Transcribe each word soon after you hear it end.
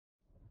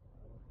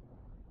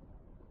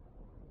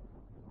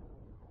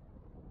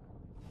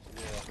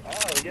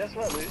Hey, guess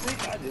what, Lucy?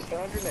 I just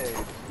found a grenade.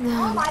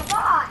 Oh my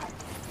god!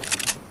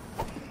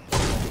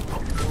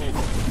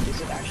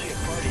 Is it actually a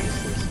party?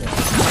 Is this stuff?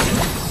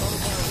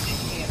 Sometimes you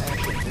can't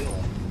actually do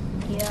them.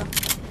 Yeah.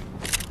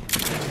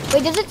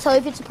 Wait, does it tell you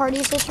if it's a party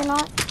assist or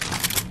not?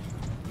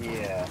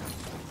 Yeah.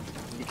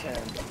 You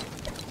can.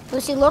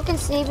 Lucy, look and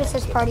see if it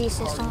says party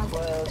assist on it.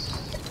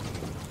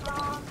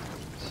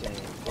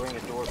 Bring a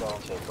doorbell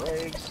until it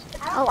breaks.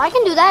 Oh, I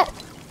can do that.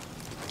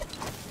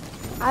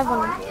 I have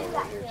one.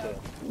 Right here too.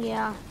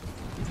 Yeah.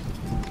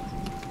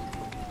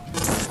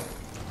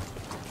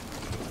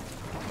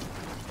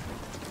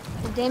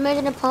 Damage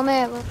an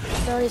opponent with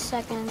 30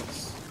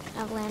 seconds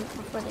of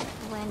before the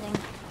landing.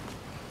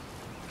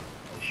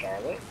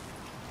 Charlotte.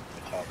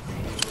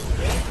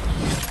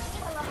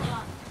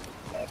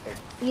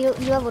 You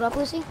leveled up,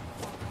 Lucy?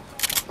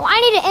 Oh, I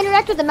need to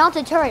interact with the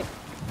mounted turret.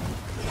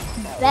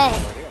 Bet.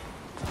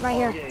 Right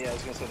here. Oh, yeah, I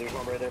was gonna say there's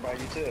one right there by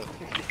you too.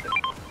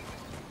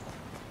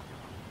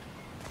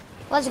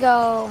 Let's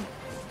go.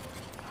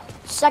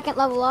 Second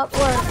level up,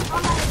 or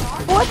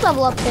fourth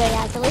level up today,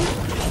 actually.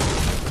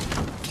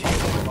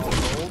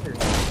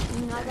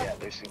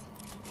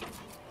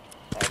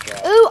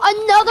 Ooh,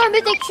 another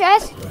mythic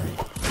chest.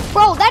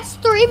 Bro, that's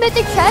 3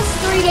 mythic chests,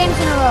 3 games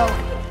in a row.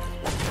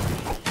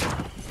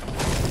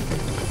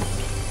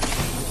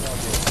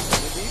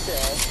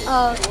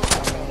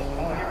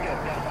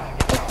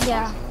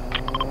 Yeah.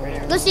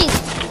 Lucy,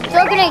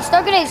 throw grenades,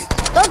 throw grenades,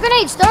 throw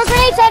grenades, throw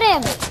grenades at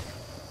him.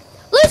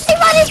 Lucy,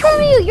 right in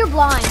front of you. You're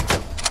blind.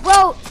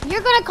 Bro,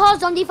 you're gonna cause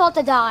DumbDefault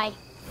to die.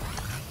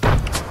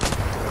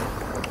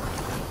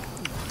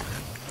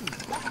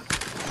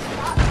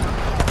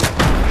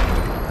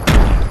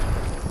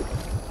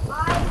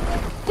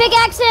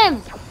 Pickaxe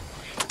him!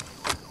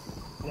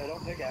 No,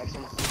 don't pickaxe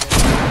him.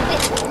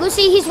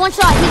 Lucy, he's one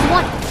shot.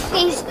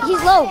 He's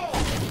low.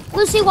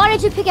 Lucy, why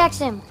did you pickaxe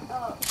him?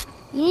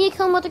 You need to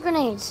kill him with the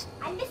grenades.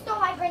 I missed all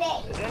my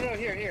grenades. No,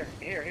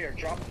 here.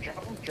 Drop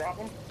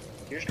them.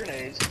 Here's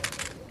grenades.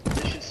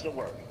 This should still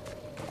work.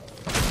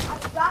 I'll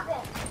drop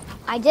it.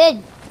 I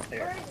did.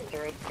 There.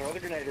 Throw the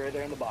grenade right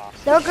there in the box.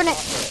 Throw a grenade.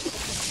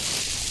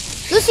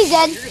 Lucy's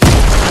dead.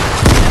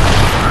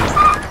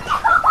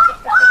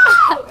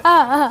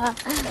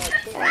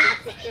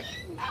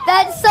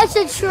 That's such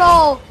a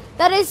troll.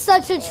 That is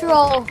such a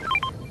troll.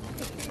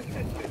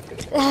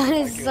 That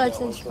is such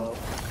a troll.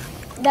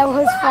 That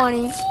was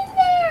funny.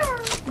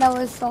 That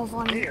was so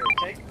funny. Here,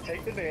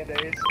 take the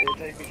band-aids and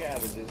take the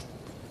cabbages.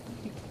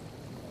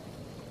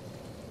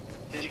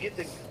 Did you get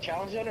the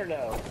challenge done or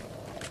no?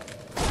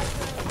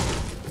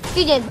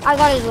 She did. I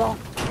got it as well.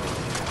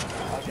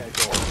 Okay,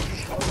 cool.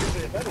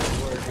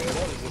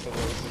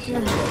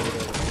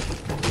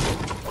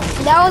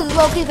 That was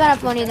low-key kind of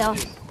funny though.